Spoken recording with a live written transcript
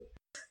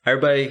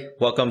Everybody,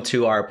 welcome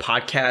to our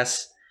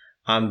podcast.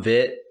 I'm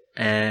Vit,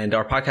 and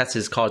our podcast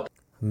is called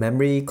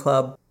Memory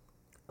Club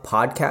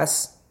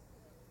Podcast.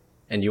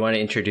 And you want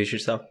to introduce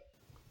yourself?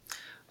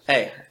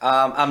 Hey,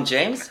 I'm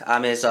James.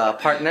 I'm his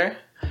partner.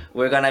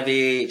 We're gonna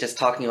be just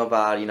talking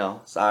about,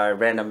 our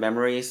random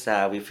memories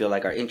that we feel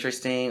like are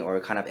interesting or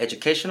kind of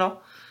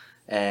educational.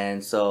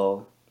 And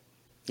so,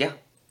 yeah.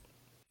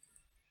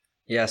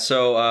 Yeah,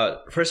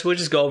 so first we'll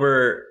just go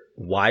over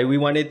why we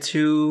wanted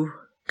to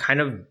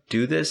kind of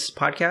do this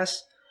podcast.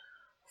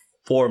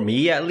 For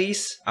me, at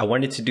least, I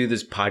wanted to do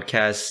this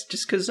podcast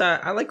just because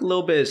I like a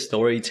little bit of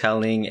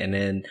storytelling, and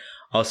then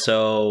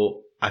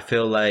also I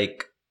feel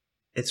like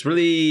it's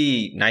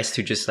really nice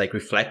to just like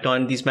reflect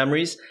on these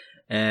memories,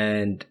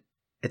 and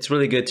it's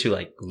really good to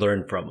like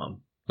learn from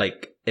them.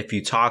 Like if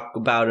you talk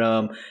about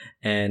them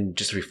and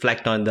just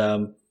reflect on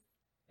them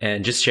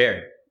and just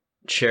share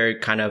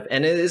kind of,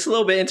 and it's a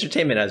little bit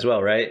entertainment as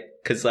well, right?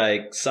 Because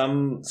like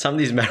some of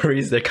these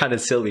memories, they're kind of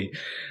silly.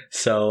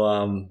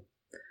 So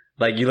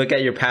like you look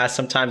at your past,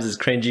 sometimes it's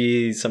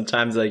cringy,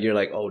 sometimes like you're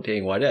like, oh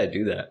dang, why did I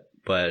do that?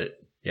 But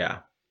yeah.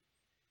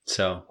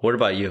 So what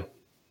about you?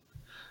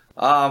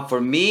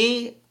 For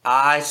me,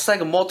 it's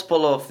like a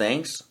multiple of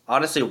things.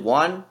 Honestly,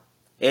 one,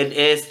 it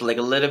is like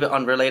a little bit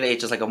unrelated.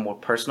 It's just like a more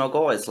personal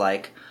goal. It's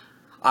like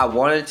I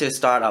wanted to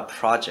start a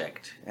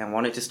project and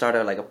wanted to start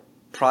a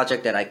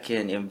project that I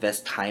can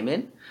invest time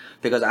in,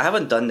 because I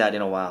haven't done that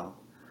in a while.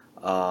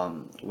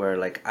 Where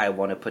like I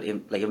want to put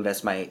in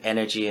invest my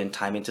energy and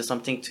time into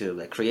something to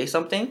like create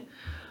something.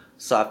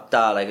 So I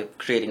thought like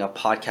creating a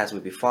podcast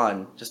would be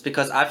fun, just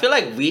because I feel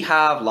like we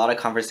have a lot of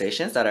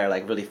conversations that are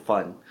like really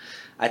fun.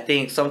 I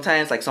think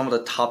sometimes like some of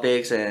the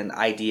topics and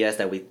ideas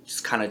that we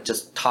just kind of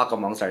just talk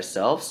amongst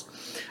ourselves.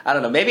 I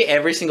don't know, maybe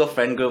every single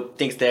friend group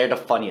thinks they're the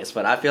funniest,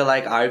 but I feel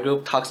like our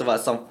group talks about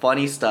some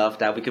funny stuff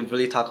that we can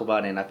really talk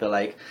about, and I feel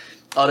like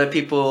other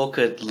people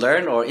could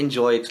learn or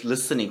enjoy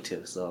listening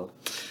to. So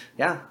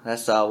yeah,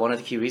 that's one of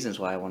the key reasons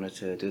why I wanted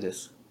to do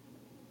this.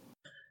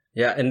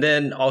 Yeah, and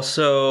then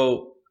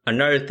also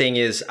another thing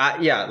is,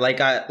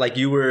 like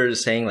you were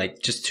saying, like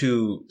just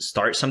to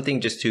start something,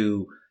 just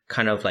to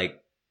kind of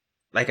like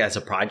as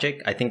a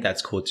project, I think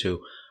that's cool too.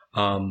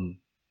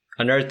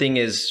 Another thing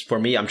is for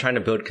me, I'm trying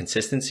to build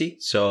consistency.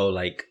 So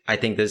like, I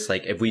think this,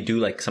 like, if we do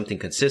like something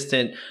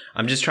consistent,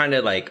 I'm just trying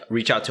to like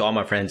reach out to all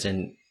my friends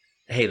and,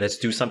 hey, let's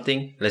do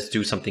something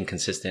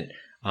consistent.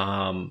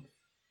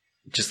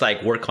 Just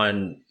like work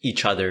on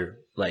each other,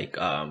 like,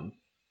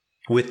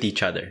 with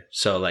each other.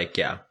 So like,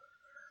 yeah.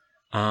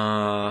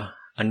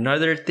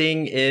 Another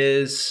thing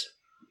is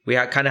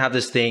kind of have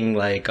this thing,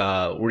 like,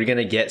 we're going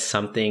to get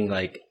something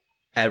like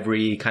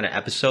every kind of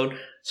episode.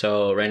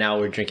 So right now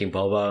we're drinking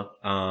boba.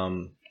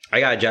 I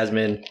got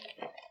jasmine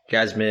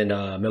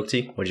milk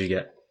tea. What'd you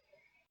get?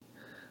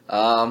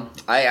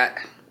 I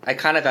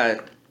kind of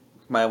got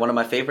one of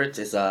my favorites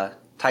is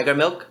tiger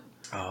milk.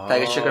 Oh.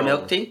 Tiger sugar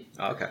milk tea.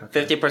 Okay.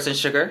 50%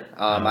 sugar. Okay.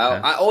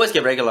 I always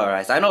get regular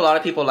ice. I know a lot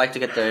of people like to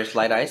get their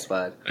light ice,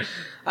 but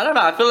I don't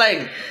know. I feel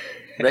like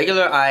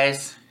regular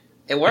ice,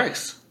 it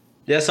works.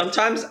 Yeah,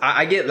 sometimes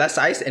I get less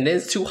ice and then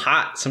it's too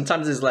hot.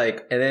 Sometimes it's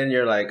like, and then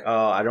you're like,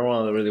 oh, I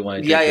don't really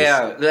want to drink this.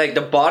 Yeah. Like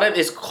the bottom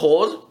is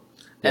cold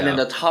and then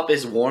the top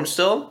is warm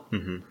still.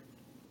 Mm-hmm.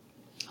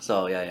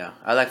 So yeah.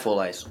 I like full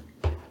ice.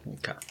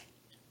 Okay.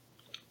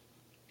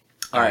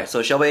 All right.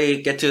 So shall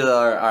we get to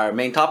our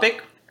main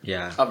topic?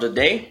 Yeah. Of the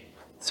day.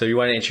 So you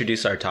want to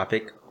introduce our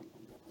topic?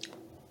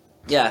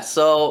 Yeah.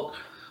 So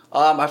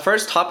our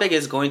first topic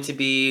is going to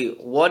be,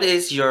 what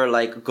is your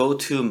like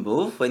go-to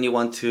move when you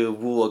want to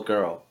woo a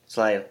girl? It's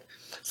like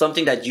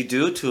something that you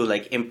do to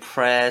like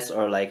impress,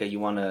 or like you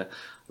want to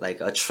like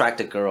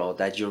attract a girl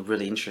that you're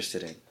really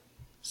interested in.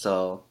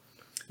 So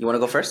you want to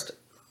go first?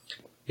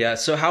 Yeah.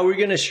 So how we're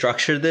gonna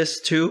structure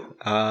this too?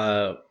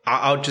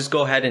 I'll just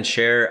go ahead and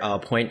share a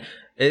point.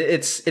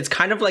 It's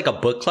kind of like a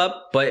book club,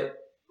 but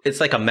it's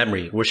like a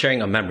memory. We're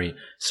sharing a memory.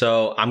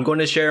 So I'm going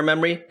to share a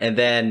memory, and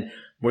then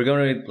we're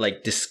going to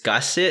like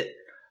discuss it.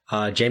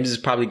 James is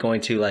probably going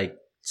to like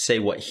say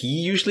what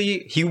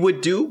he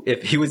would do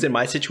if he was in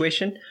my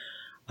situation.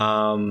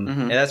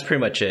 And that's pretty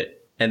much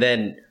it. And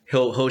then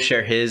he'll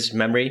share his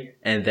memory,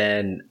 and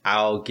then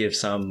I'll give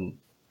some,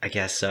 I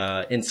guess,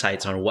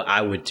 insights on what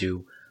I would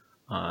do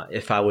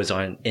if I was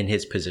in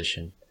his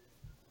position.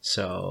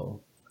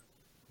 So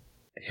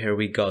here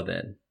we go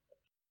then.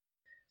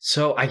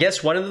 So I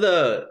guess one of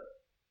the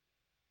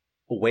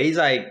ways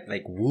I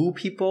like woo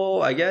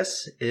people, I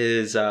guess,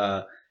 is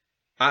I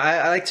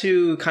like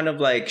to kind of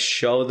like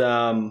show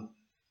them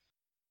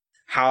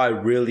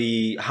how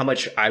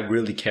much I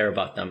really care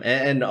about them.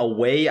 And a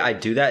way I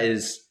do that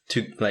is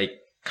to like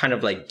kind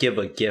of like give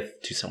a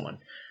gift to someone.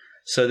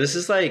 So this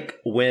is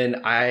when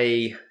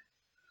I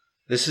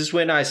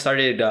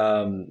started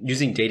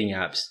using dating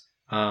apps.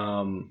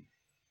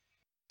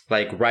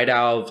 Like right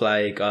out of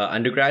like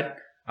undergrad,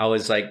 I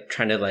was like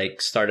trying to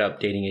like start up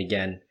dating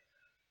again.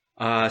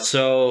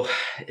 So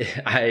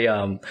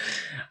I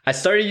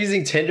started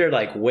using Tinder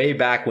like way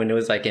back when it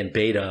was like in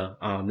beta.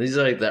 These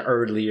are like the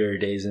earlier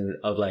days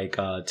of like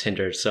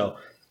Tinder. So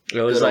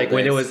It was Good like old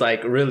when it days. was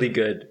like really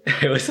good.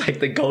 It was like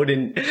the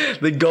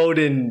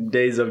golden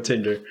days of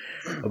Tinder.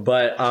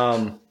 But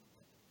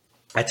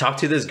I talked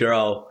to this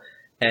girl,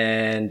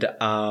 and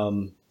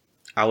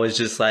I was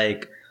just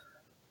like,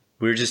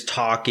 we were just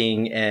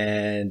talking,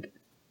 and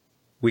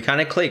we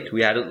kind of clicked.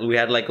 We had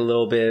like a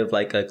little bit of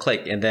like a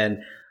click, and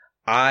then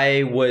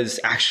I was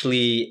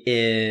actually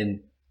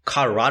in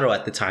Colorado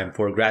at the time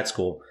for grad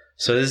school.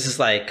 So this is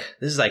like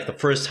the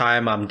first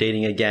time I'm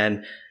dating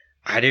again.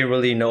 I didn't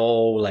really know,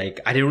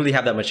 like, I didn't really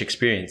have that much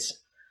experience.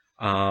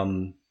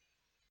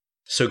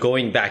 So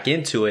going back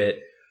into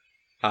it,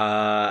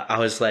 I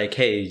was like,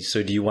 hey,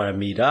 so do you want to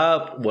meet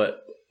up?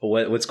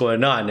 What's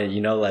going on? And,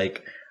 you know,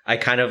 like, I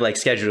kind of like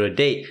scheduled a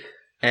date,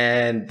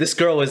 and this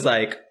girl was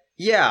like,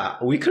 yeah,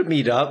 we could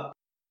meet up,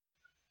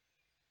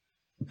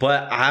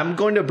 but I'm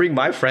going to bring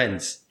my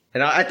friends.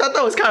 And I thought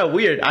that was kind of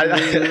weird. I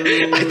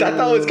thought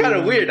that was kind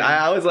of weird.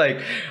 I was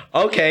like,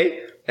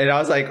 okay. And I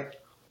was like,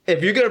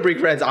 if you're going to bring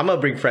friends, I'm going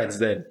to bring friends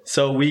then.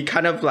 So we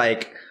kind of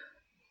like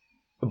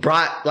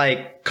brought like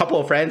a couple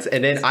of friends,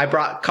 and then I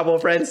brought a couple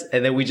of friends,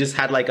 and then we just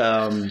had like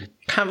kind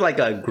of like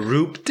a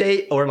group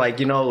date, or like,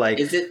 you know, like,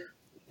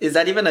 Is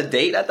that even a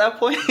date at that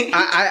point?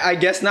 I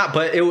guess not,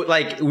 but it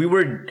like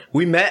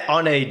we met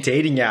on a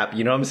dating app,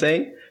 you know what I'm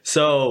saying?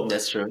 So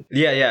That's true.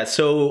 Yeah.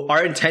 So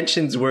our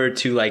intentions were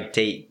to like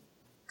date.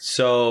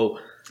 So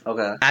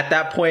Okay. at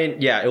that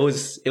point, yeah, it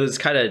was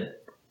kind of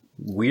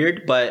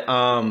weird, but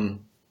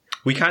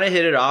we kind of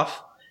hit it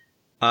off.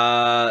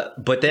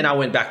 But then I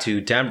went back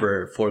to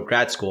Denver for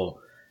grad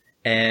school,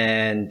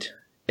 and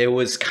it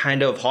was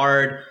kind of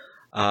hard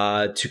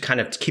to kind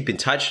of keep in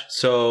touch.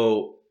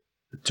 So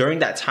during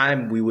that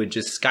time, we would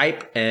just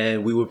Skype,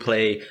 and we would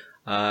play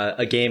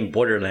a game,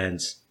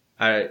 Borderlands.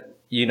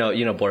 You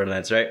know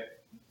Borderlands, right?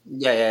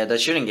 Yeah, the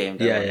shooting game.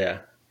 Yeah.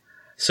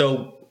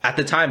 So at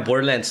the time,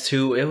 Borderlands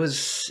 2, it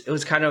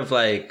was kind of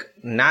like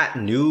not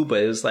new,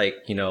 but it was like,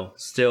 you know,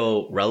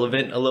 still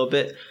relevant a little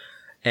bit.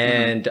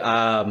 And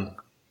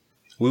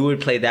we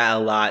would play that a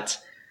lot.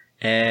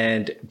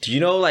 And do you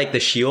know like the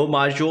shield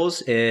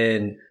modules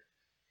in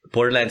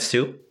Borderlands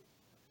 2?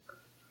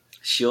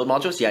 Shield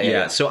modules?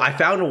 Yeah. So I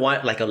found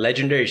one, like a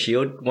legendary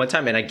shield one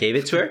time, and I gave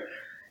it to her.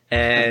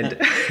 And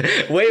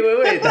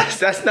wait.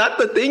 That's not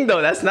the thing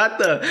though. That's not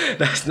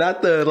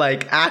the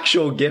like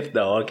actual gift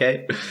though.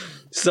 Okay.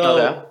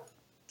 So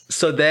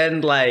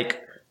then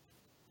like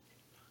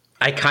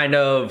I kind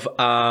of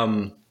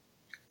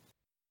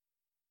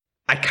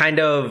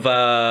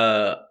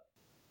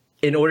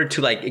in order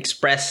to like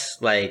express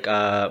like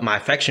my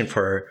affection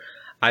for her,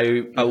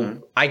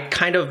 I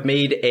kind of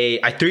made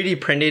I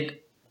 3D printed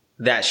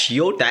that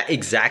shield, that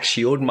exact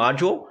shield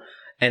module,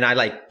 and I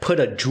like put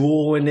a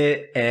jewel in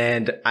it,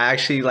 and I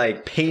actually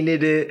like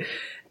painted it.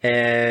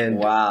 And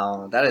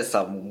wow, that is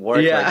some work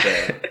right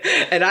there.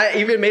 And I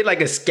even made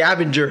like a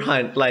scavenger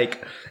hunt,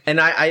 like, and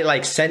I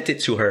like sent it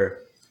to her.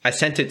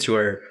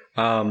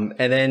 And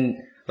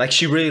then like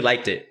she really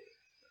liked it.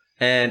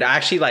 And I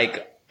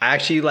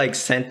actually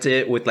sent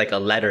it with like a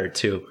letter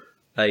too.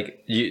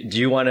 Like, do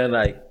you want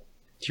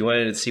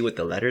to see what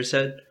the letter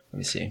said? Let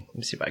me see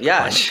if I can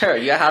find Sure.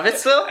 You have it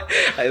still?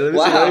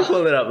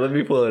 Let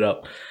me pull it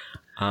up.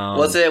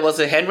 Was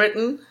it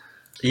handwritten?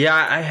 Yeah,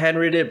 I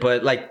handwritten it,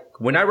 but like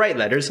when I write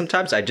letters,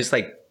 sometimes I just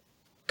like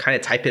kind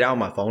of type it out on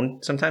my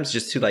phone. Sometimes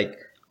just to like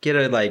get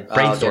a like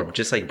brainstorm,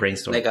 just like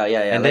brainstorm. Like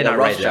and like then I rough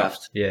write it draft.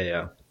 out.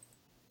 Yeah.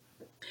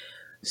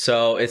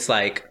 So it's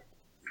like,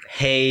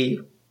 hey,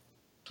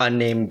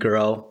 unnamed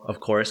girl, of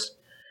course.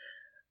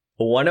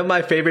 One of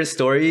my favorite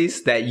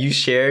stories that you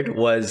shared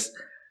was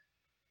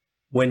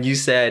when you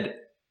said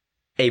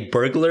a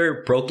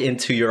burglar broke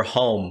into your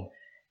home,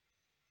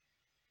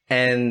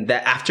 and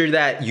that after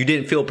that you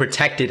didn't feel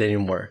protected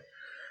anymore.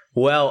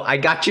 Well, I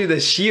got you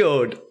the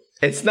shield.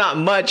 It's not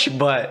much,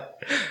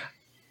 but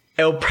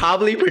it'll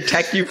probably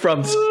protect you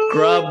from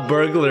scrub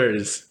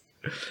burglars.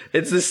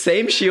 It's the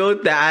same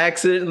shield that I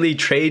accidentally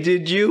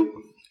traded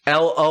you.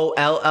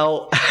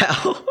 LOLLL.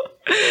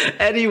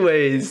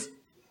 Anyways,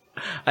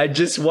 I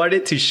just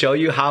wanted to show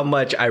you how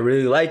much I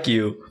really like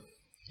you.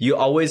 You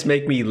always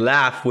make me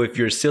laugh with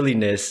your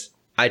silliness.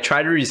 I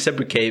try to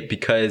reciprocate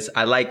because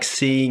I like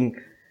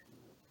seeing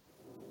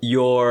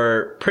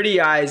your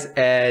pretty eyes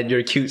and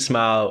your cute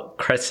smile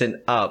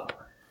crescent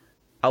up.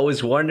 I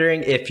was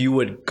wondering if you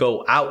would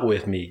go out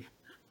with me.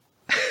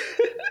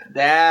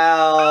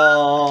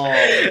 Damn.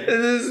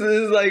 This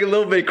is like a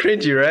little bit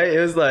cringy, right? It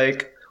was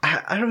like,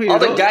 I don't even know. All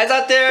the guys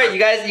out there, you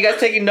guys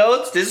taking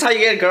notes? This is how you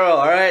get a girl,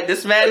 all right?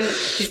 This man,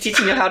 he's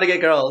teaching you how to get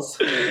girls.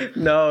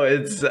 No,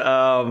 it's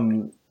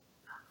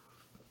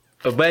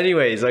but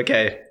anyways,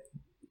 okay.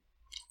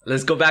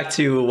 Let's go back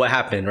to what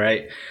happened,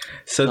 right?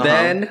 So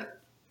then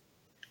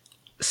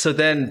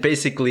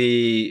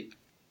basically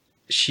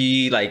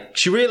she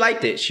really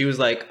liked it. She was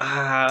like,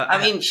 I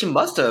mean, she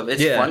must have.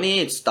 It's funny,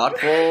 it's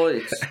thoughtful,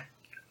 it's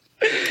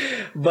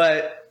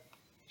but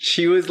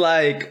she was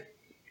like,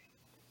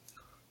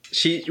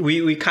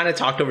 we kind of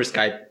talked over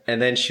Skype,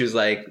 and then she was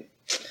like,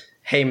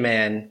 hey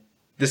man,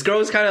 this girl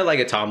was kind of like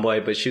a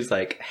tomboy, but she was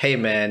like, hey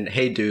man,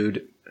 hey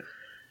dude,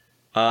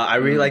 I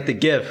really like the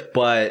gift,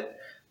 but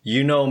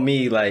you know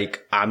me,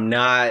 like I'm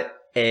not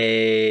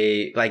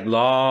a like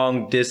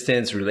long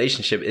distance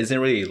relationship isn't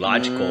really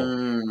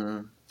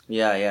logical.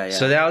 Yeah.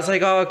 So then I was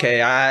like, oh,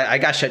 okay, I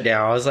got shut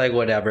down. I was like,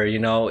 whatever, you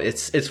know,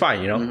 it's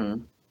fine, you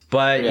know.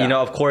 But Yeah. you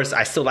know, of course,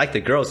 I still like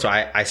the girl, so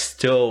I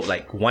still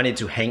like wanted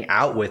to hang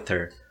out with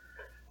her.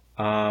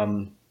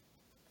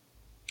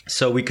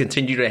 So we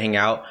continued to hang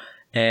out,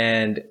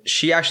 and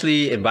she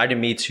actually invited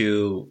me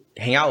to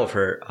hang out with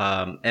her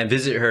and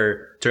visit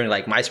her during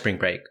like my spring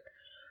break.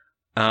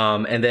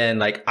 And then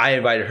like I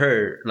invited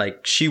her,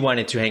 like she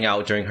wanted to hang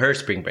out during her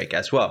spring break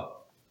as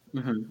well.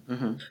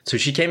 So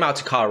she came out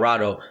to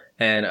Colorado,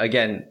 and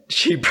again,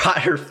 she brought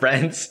her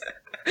friends.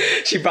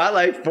 She brought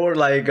like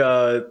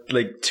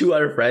two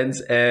other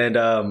friends, and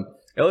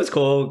it was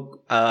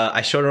cool.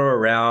 I showed her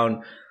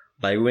around.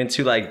 Like we went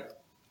to like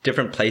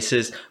different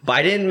places, but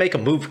I didn't make a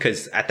move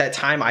because at that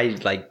time I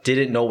like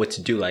didn't know what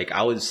to do. Like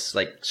I was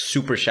like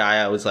super shy.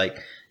 I was like,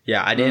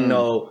 yeah, I didn't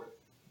know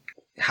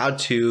how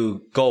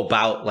to go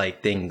about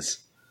like things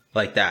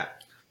like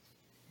that.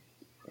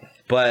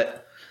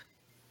 But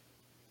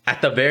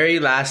at the very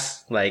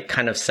last like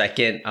kind of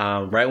second,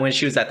 right when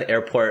she was at the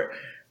airport,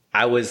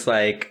 I was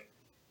like,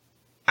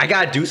 I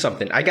gotta do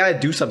something. Like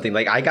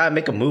I gotta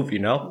make a move, you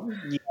know?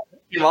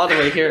 Came all the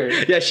way here.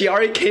 Yeah, she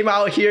already came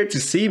out here to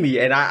see me,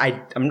 and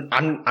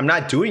I'm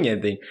not doing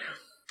anything.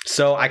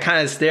 So I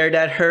kind of stared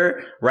at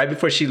her right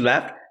before she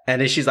left, and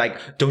then she's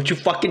like, "Don't you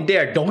fucking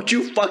dare! Don't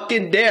you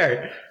fucking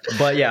dare!"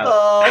 But yeah,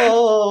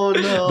 Oh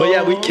no. but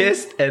yeah, we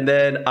kissed, and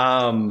then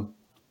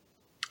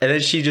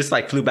she just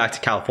like flew back to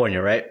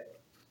California, right?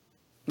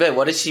 Wait,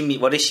 what did she mean?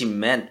 What did she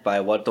meant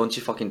by what? Don't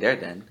you fucking dare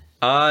then?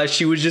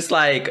 She was just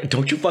like,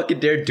 "Don't you fucking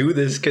dare do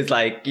this," because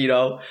like, you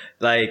know,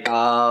 like,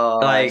 Oh,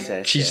 like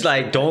I see. she's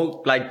like,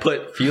 "Don't like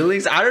put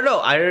feelings." I don't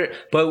know.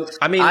 But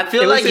I mean, I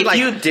feel it like wasn't if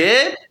you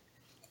did,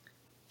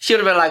 she would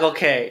have been like,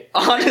 okay,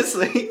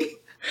 honestly.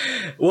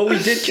 well, we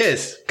did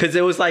kiss because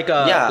it was like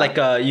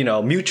a you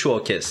know, mutual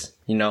kiss,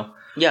 you know.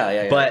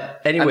 Yeah.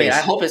 But I anyways, mean, I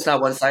hope it's not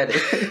one-sided.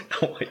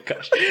 oh my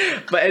gosh.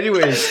 But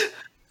anyways,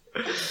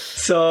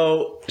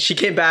 so she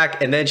came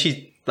back, and then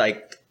she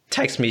like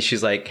texted me.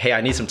 She's like, "Hey,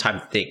 I need some time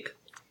to think."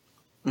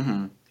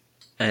 And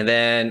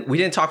then we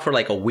didn't talk for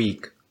like a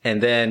week,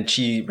 and then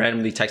she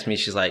randomly texted me.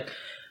 She's like,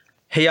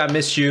 "Hey, I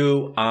miss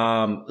you.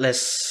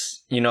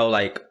 Let's, you know,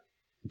 like,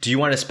 do you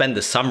want to spend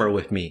the summer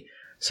with me?"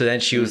 So then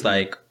she was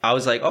like, I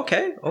was like,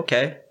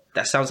 okay.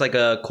 That sounds like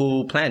a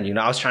cool plan. You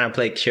know, I was trying to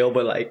play chill,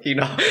 but like, you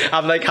know,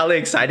 I'm like hella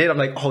excited. I'm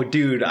like, oh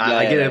dude,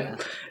 I get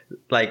it.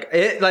 Like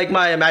it, like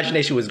my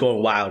imagination was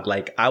going wild.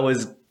 Like I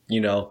was,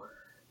 you know,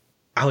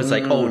 I was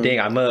like, oh dang,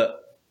 I'm gonna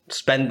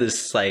spend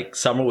this like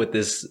summer with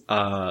this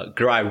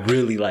girl I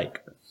really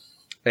like.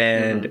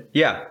 And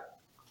yeah.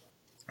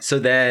 So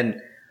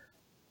then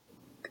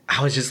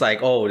I was just like,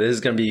 oh, this is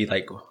gonna be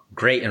like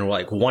great and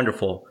like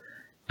wonderful.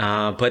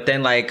 But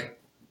then like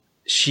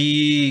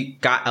she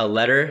got a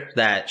letter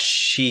that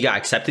she got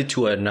accepted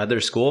to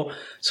another school.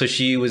 So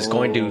she was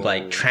going to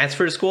like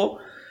transfer to school,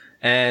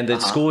 and the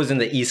school was in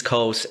the East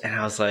Coast. And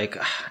I was like,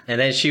 and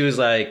then she was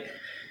like,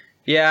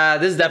 yeah,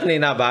 this is definitely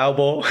not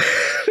viable.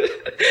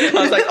 I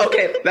was like,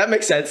 okay, that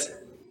makes sense.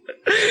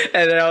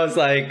 And then I was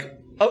like,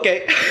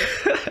 okay.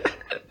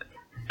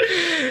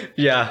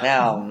 Yeah.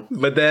 Damn.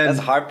 But then That's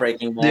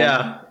heartbreaking, man.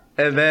 yeah.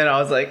 And then I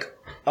was like,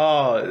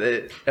 oh,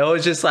 it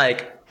was just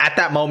like, at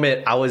that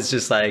moment, I was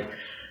just like,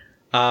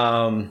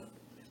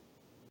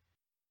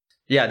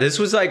 yeah, this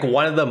was like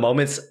one of the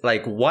moments,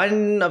 like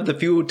one of the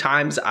few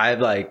times I've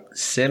like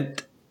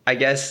simped, I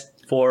guess,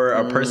 for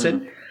a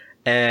person.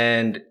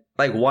 And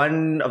like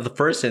one of the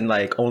first and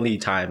like only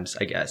times,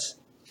 I guess.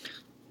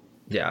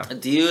 Yeah.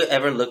 Do you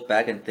ever look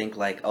back and think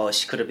like, oh,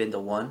 she could have been the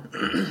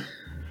one?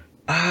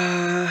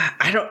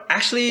 I don't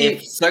actually.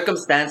 If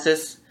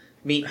circumstances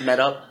met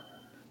up?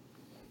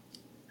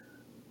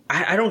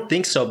 I don't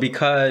think so,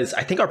 because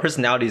I think our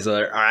personalities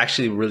are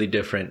actually really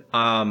different.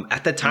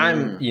 At the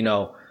time, you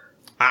know,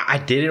 I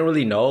didn't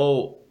really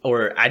know,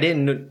 or I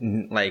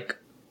didn't like,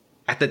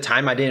 at the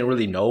time I didn't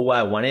really know what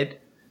I wanted.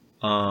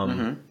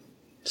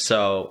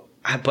 So,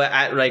 but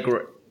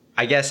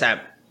I guess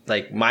at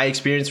like my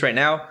experience right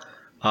now,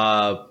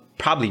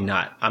 probably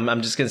not.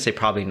 I'm just gonna say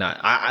probably not.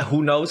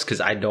 Who knows? Because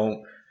I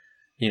don't,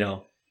 you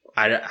know,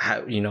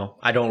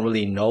 I don't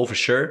really know for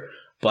sure.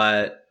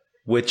 But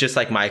with just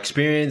like my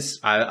experience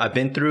I've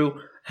been through,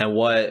 and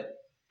what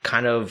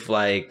kind of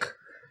like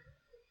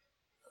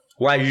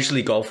what I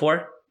usually go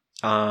for,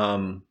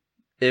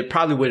 it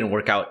probably wouldn't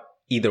work out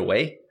either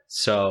way.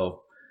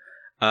 So,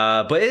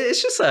 but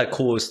it's just a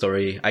cool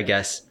story, I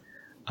guess.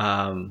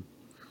 I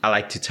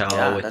like to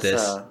tell with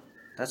this.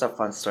 That's a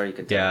fun story you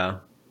could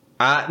tell.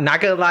 Yeah. Not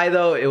gonna lie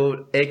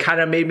though, it kind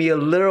of made me a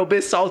little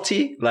bit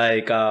salty.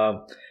 Like,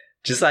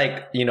 just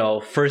like, you know,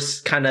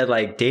 first kind of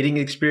like dating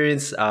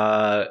experience,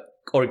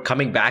 or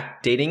coming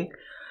back dating.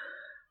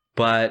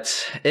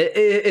 But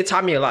it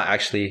taught me a lot,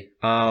 actually.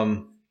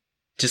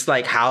 Just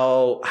like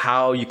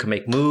how you can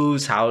make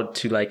moves, how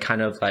to like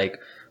kind of like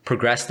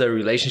progress the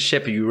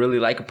relationship if you really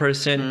like a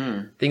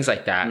person, things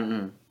like that.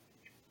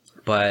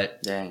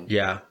 But Dang.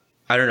 yeah,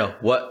 I don't know.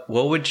 What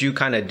would you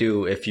kind of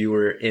do if you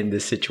were in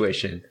this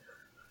situation?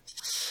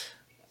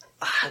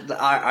 All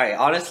right,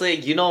 honestly,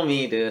 you know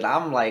me, dude.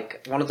 I'm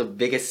like one of the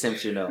biggest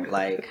simps, you know.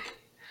 Like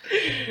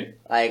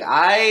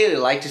I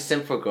like to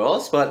simp for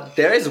girls, but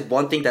there is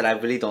one thing that I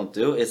really don't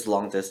do is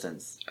long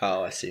distance.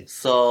 Oh, I see.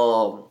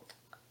 So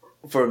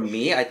for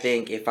me, I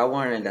think if I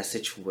weren't in that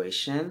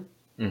situation,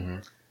 Mm-hmm.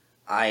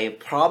 I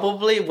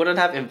probably wouldn't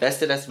have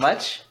invested as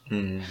much.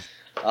 Mm-hmm.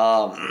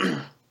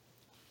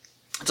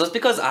 Just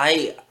because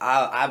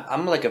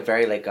I'm like a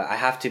very like I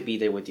have to be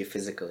there with you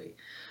physically,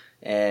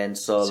 and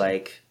so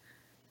like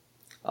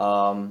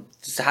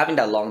just having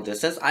that long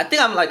distance, I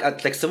think I'm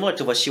like similar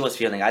to what she was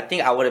feeling. I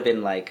think I would have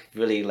been like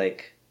really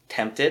like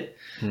tempted,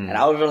 and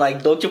I would have been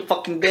like, "Don't you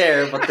fucking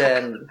dare!" But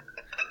then,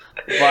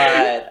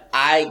 but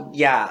I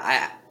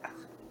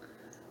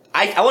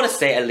want to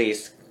say at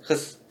least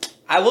because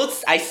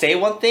I say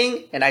one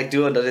thing and I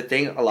do another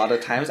thing a lot of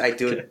times. I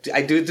do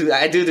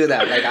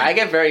that. Like I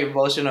get very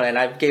emotional and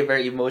I get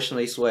very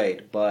emotionally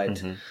swayed. But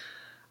Mm-hmm.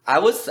 I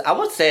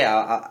would say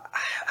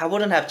I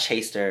wouldn't have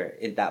chased her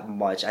in that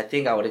much. I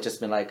think I would have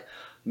just been like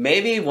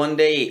maybe one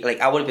day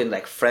like I would have been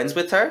like friends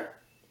with her.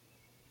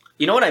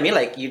 You know what I mean?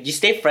 Like you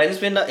stay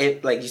friends with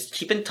it, like you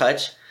keep in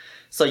touch,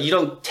 so you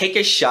don't take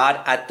a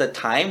shot at the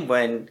time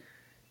when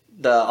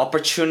the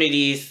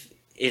opportunities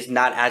is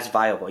not as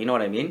viable. You know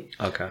what I mean?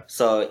 Okay.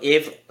 So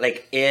if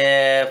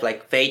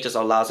fate just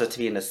allows us to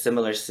be in a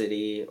similar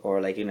city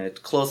or like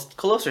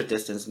closer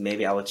distance,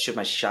 maybe I would shoot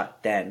my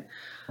shot then.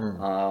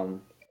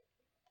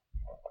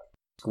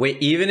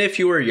 Wait, even if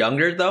you were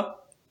younger though?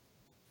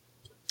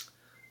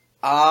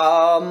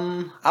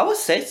 I would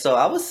say so.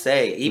 I would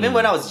say even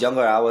when I was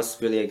younger, I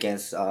was really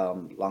against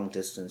long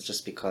distance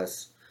just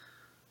because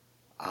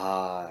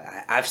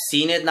I've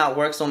seen it not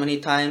work so many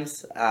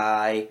times.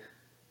 I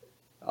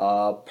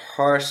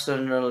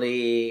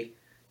personally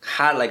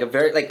had like a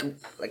very like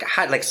I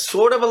had like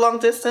sort of a long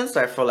distance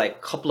like for like a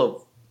couple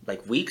of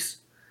like weeks,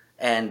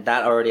 and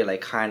that already like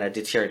kind of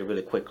deteriorated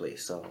really quickly.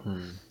 So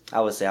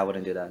I would say I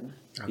wouldn't do that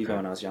even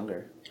when I was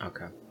younger.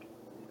 Okay.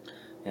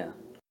 Yeah.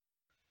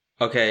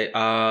 Okay.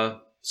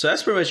 So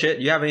that's pretty much it.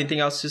 You have anything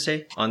else to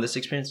say on this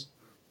experience?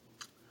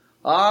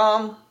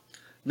 No,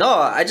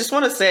 I just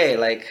want to say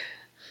like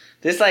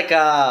this like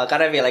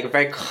gotta be like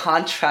very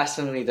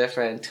contrastingly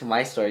different to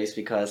my stories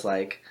because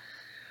like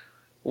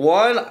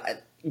one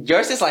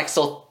yours is like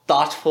so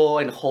thoughtful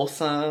and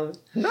wholesome.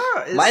 No,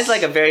 Mine's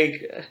like a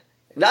very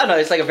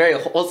it's like a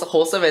very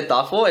wholesome and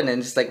thoughtful, and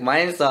then just like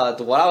mine's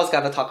what I was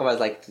gonna talk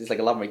about is like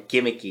a lot more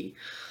gimmicky.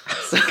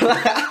 So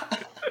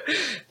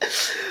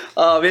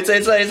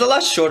it's a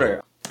lot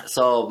shorter.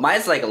 So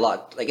mine's like a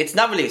lot like it's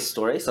not really a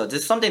story. So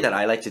this is something that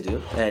I like to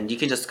do, and you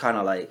can just kind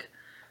of like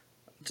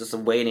just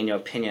weigh in your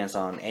opinions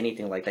on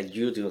anything like that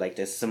you do like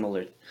this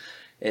similar.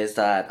 Is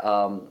that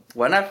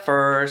when I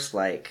first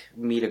like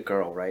meet a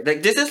girl, right?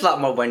 Like this is a lot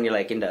more when you're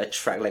like in the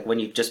attract, like when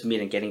you just meet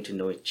and getting to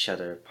know each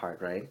other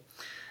part, right?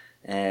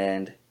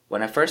 And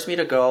when I first meet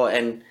a girl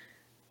and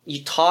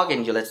you talk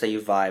and let's say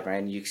you vibe, right?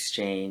 And you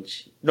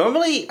exchange.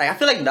 Normally, I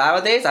feel like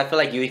nowadays, I feel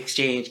like you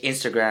exchange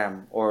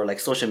Instagram or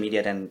like social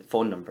media than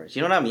phone numbers.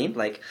 You know what I mean?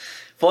 Like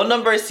phone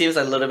numbers seems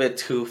a little bit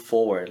too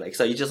forward. Like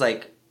so you just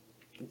like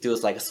do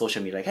like a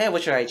social media, like hey,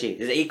 what's your IG?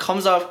 It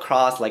comes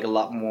across like a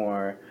lot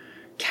more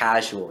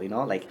casual, you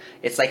know, like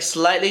it's like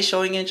slightly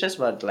showing interest,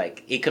 but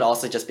like it could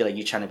also just be like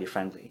you trying to be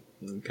friendly.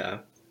 Okay.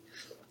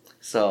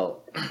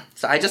 So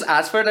I just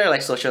asked for their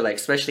like social, like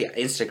especially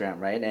Instagram,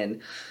 right?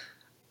 And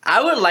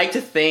I would like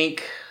to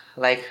think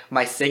like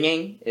my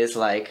singing is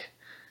like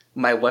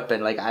my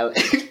weapon, like I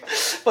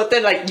but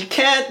then like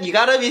you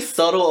gotta be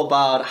subtle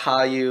about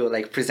how you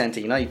like present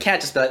it, you know, you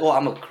can't just be like, oh,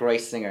 I'm a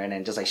great singer and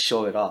then just like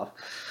show it off.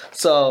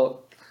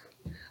 So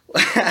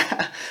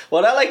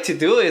what I like to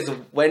do is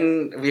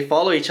when we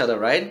follow each other,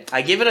 right?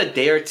 I give it a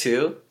day or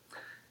two,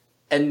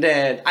 and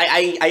then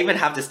I even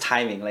have this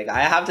timing. Like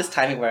I have this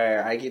timing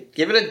where I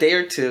give it a day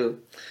or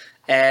two,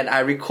 and I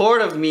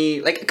record of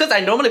me like because I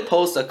normally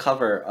post a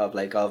cover of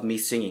like of me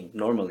singing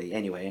normally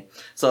anyway.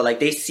 So like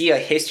they see a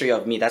history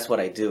of me. That's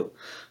what I do,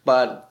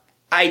 but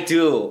I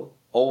do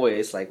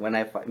always like when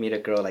I meet a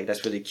girl like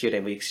that's really cute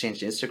and we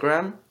exchange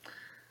Instagram,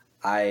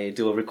 I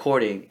do a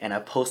recording and I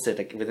post it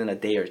like within a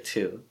day or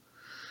two,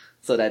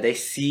 so that they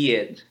see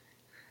it.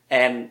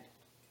 And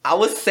I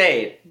would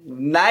say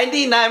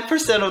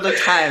 99% of the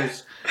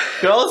times,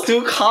 girls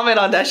do comment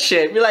on that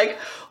shit. Be like,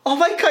 oh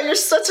my god, you're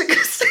such a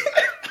good singer.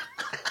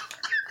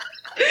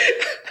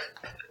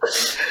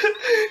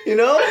 You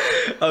know?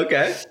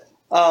 Okay.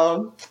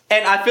 And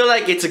I feel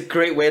like it's a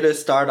great way to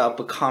start up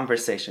a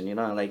conversation, you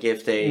know? Like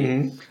if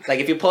they,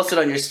 like if you post it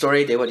on your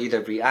story, they would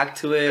either react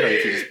to it, or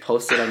if you just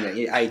post it on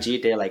your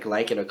IG, they like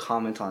it or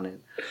comment on it.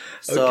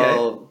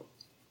 So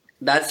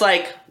that's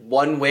like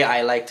one way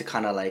I like to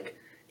kind of like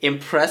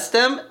impress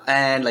them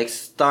and like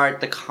start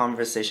the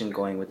conversation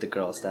going with the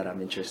girls that I'm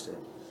interested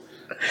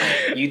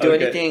in. You do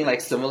anything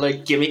like similar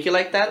gimmicky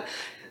like that?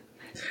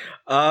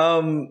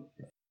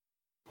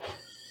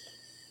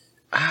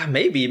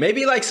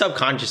 maybe like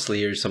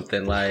subconsciously or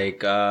something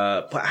like.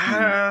 But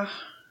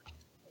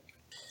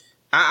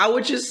I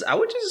would just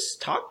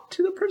talk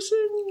to the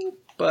person,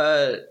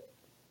 but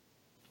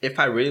if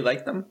I really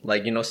like them,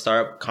 like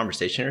start up a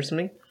conversation or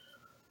something.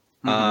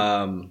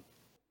 I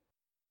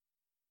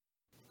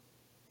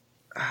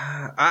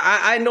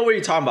know what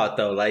you're talking about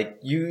though. Like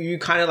you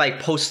kind of like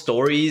post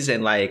stories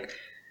and like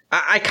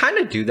I kind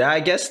of do that, I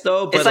guess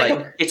though. But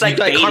it's like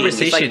baiting.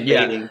 conversation, It's like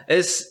baiting. yeah.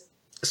 It's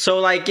so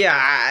like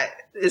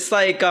it's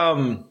like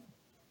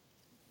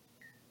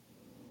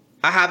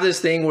I have this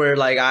thing where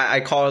like I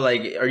call it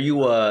like, are you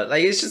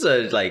like it's just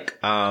a like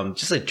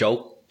just a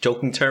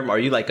joking term. Are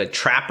you like a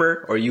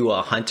trapper or are you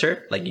a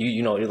hunter? Like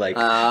you're like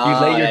you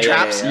lay your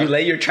traps, you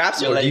lay your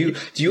traps, or do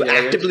you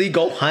actively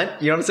go hunt?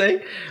 You know what I'm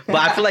saying? But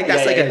I feel like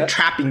that's a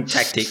trapping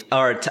tactic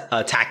or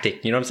a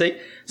tactic. You know what I'm saying?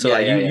 So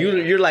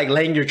you're like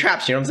laying your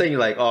traps. You know what I'm saying?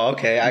 You're like, oh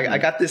okay, I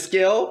got this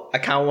skill. I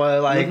kind of want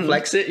to like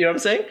flex it. You know what I'm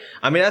saying?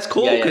 I mean that's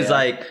cool because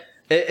like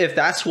if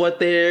that's what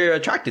they're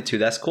attracted to,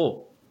 that's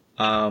cool.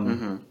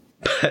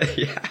 But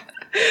yeah,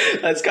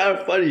 that's kind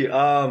of funny.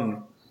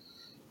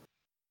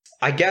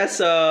 I guess,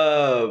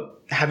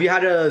 have you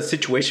had a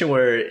situation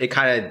where it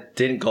kind of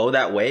didn't go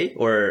that way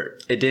or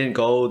it didn't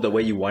go the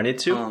way you wanted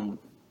to?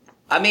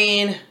 I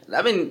mean,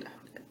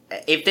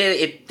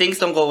 if things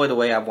don't go the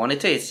way I wanted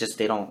to, it's just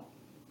they don't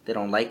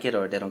like it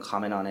or they don't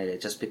comment on it.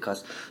 It's just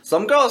because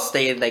some girls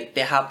they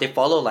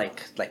follow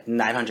like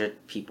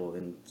 900 people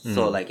and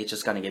so like it's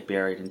just gonna get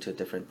buried into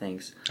different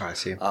things. Oh, I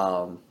see.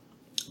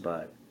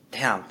 But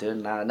damn,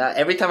 dude, now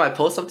every time I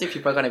post something,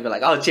 people are gonna be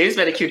like, "Oh, James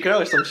met a cute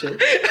girl" or some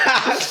shit.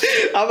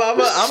 I'm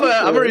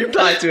gonna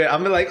reply to it.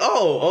 I'm like,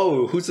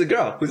 "Oh, who's the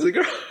girl? Who's the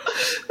girl?"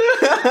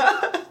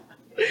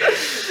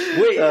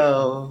 Wait,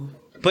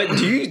 but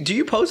do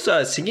you post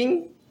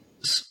singing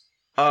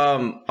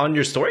on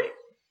your story,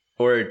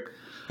 or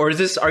is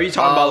this? Are you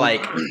talking about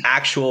like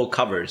actual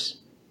covers?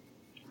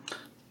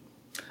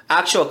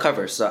 Actual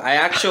covers. So I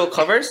actual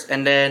covers,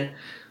 and then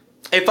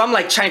if I'm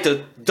like trying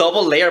to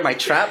double layer my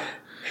trap.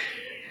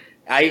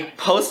 I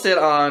post it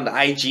on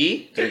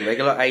IG, the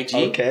regular IG.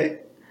 Okay.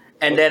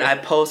 And then I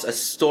post a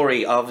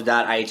story of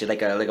that IG,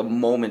 like a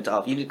moment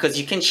of you, because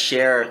you can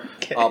share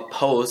a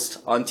post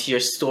onto your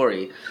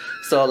story.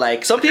 So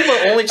like some people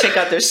only check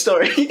out their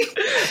story.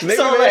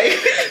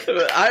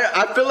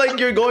 I feel like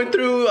you're going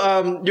through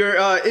your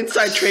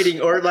inside trading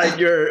or like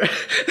your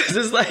this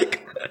is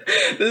like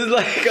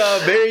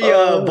very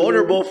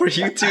vulnerable for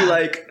you to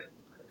like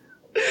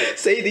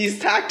say these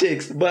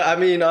tactics, but I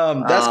mean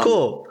that's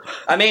cool.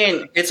 I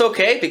mean it's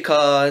okay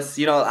because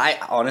I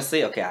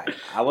honestly I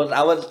would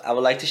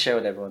like to share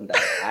with everyone that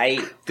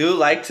I do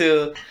like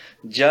to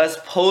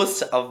just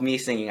post of me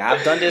singing.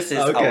 I've done this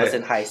since I was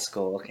in high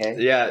school. Okay.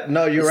 Yeah.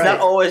 No, you're right. It's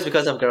not always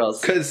because of girls.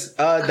 Because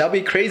that'd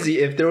be crazy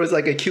if there was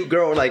like a cute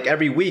girl like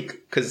every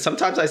week. Because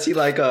sometimes I see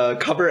like a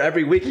cover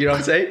every week. You know what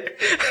I'm saying?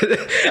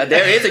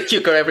 There is a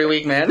cute girl every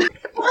week, man.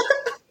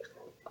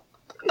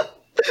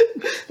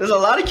 There's a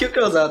lot of cute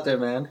girls out there,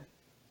 man.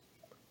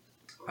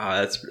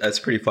 That's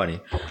pretty funny.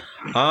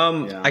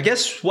 I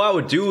guess what I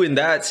would do in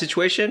that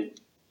situation,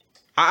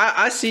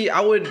 I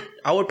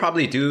would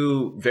probably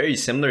do very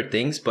similar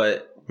things,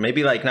 but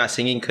maybe like not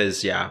singing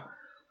because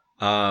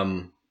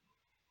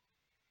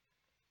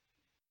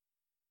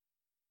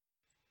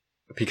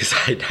because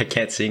I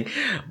can't sing,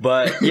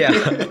 but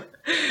yeah,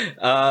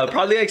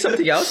 probably like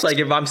something else. Like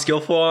if I'm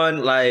skillful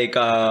on like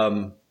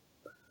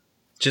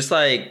just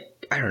like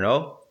I don't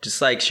know. Just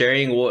like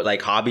sharing what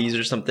like hobbies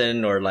or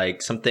something or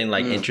like something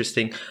like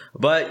interesting.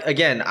 But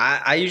again,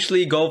 I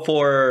usually go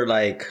for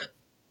like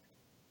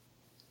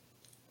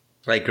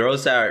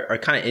girls that are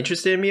kind of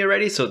interested in me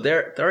already. So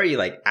they're already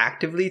like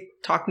actively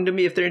talking to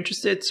me if they're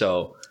interested.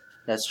 So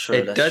that's true.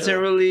 It doesn't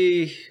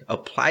really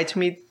apply to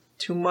me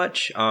too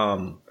much.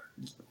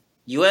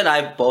 You and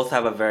I both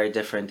have a very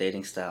different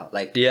dating style.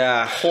 Like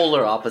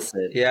polar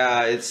opposite.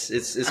 Yeah,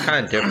 it's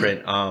kind of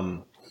different.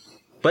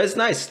 But it's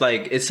nice.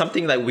 Like it's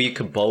something that we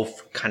could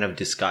both kind of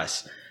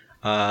discuss,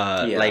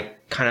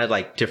 like kind of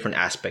like different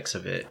aspects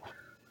of it.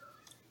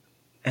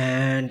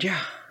 And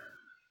yeah,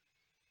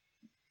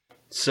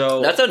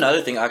 so that's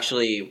another thing.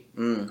 Actually,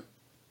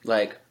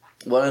 like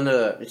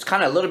it's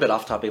kind of a little bit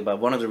off topic,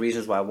 but one of the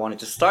reasons why I wanted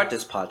to start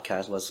this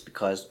podcast was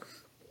because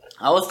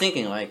I was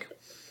thinking like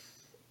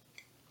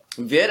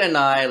Viet and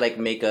I like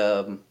make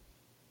a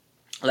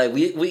like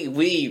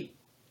we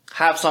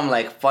have some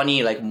like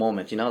funny like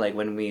moments, like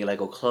when we like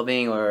go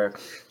clubbing or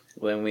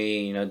when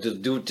we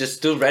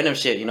do random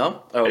shit,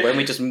 or when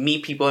we just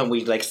meet people and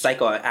we like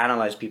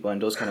psychoanalyze people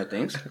and those kind of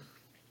things.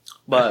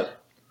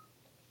 But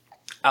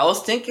I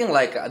was thinking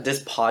like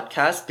this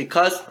podcast,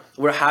 because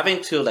we're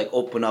having to like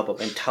open up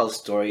and tell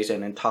stories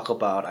and then talk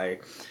about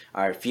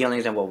our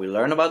feelings and what we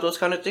learn about those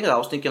kind of things. I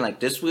was thinking like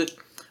this would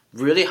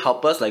really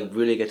help us like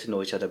really get to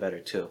know each other better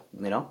too,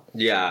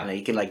 Yeah. And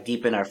you can like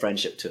deepen our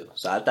friendship too.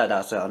 So I thought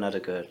that's another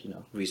good,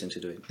 reason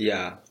to do it.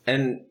 Yeah.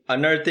 And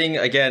another thing,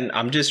 again,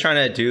 I'm just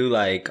trying to do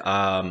like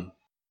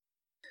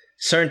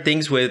certain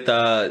things with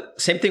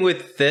same thing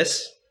with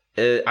this.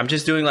 I'm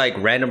just doing like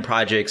random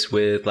projects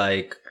with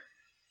like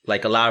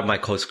a lot of my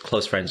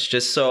close friends,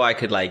 just so I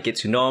could like get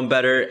to know them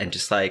better and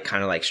just like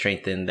kind of like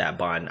strengthen that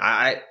bond.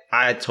 I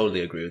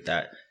totally agree with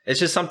that. It's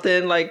just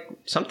something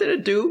to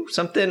do,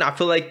 something I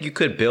feel like you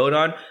could build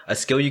on, a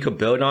skill you could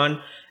build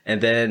on,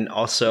 and then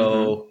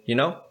also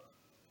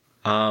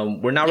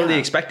we're not really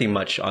expecting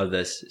much out of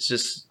this. It's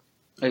just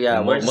we're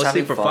just mostly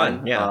having for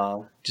fun.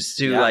 Yeah, just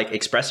to like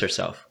express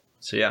yourself.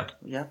 So yeah.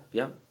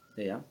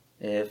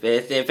 If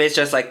it's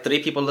just like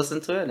 3 people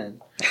listen to it,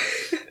 and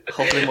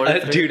hopefully more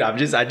than 3. Dude, I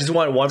just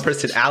want one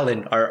person,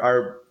 Alan,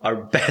 our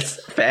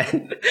best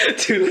fan,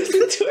 to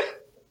listen to it.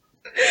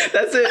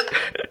 That's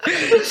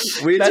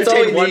it. We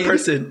entertain one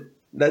person.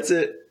 That's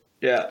it.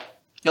 Yeah.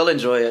 He'll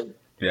enjoy it.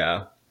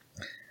 Yeah.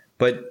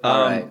 But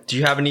right. Do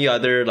you have any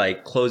other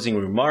like closing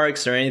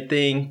remarks or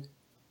anything?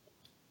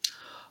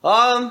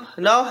 No,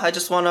 I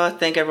just want to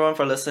thank everyone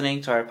for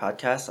listening to our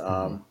podcast.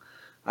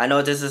 I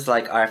know this is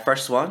like our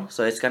first one,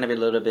 so it's going to be a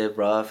little bit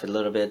rough, a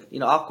little bit,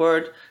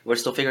 awkward. We're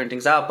still figuring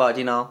things out, but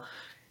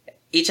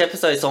each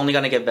episode is only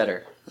going to get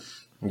better.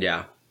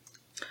 Yeah.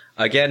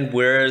 Again,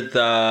 we're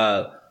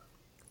the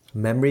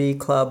Memory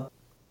Club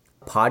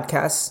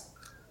podcast.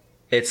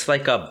 It's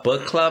like a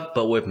book club,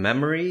 but with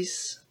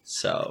memories.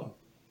 So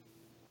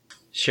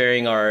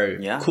sharing our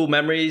cool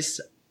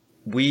memories.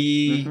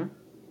 We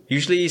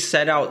usually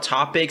set out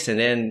topics, and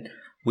then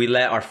we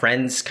let our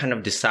friends kind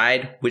of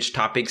decide which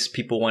topics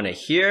people want to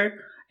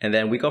hear, and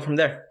then we go from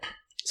there.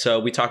 So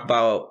we talk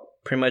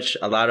about pretty much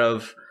a lot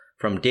of,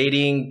 from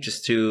dating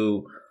just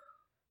to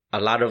a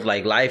lot of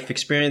like life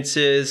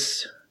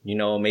experiences,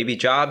 maybe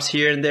jobs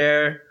here and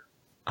there,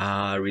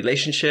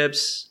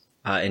 relationships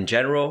in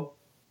general,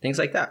 things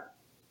like that.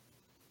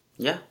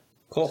 Yeah.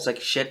 Cool. It's like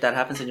shit that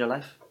happens in your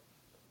life.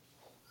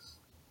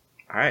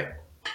 All right.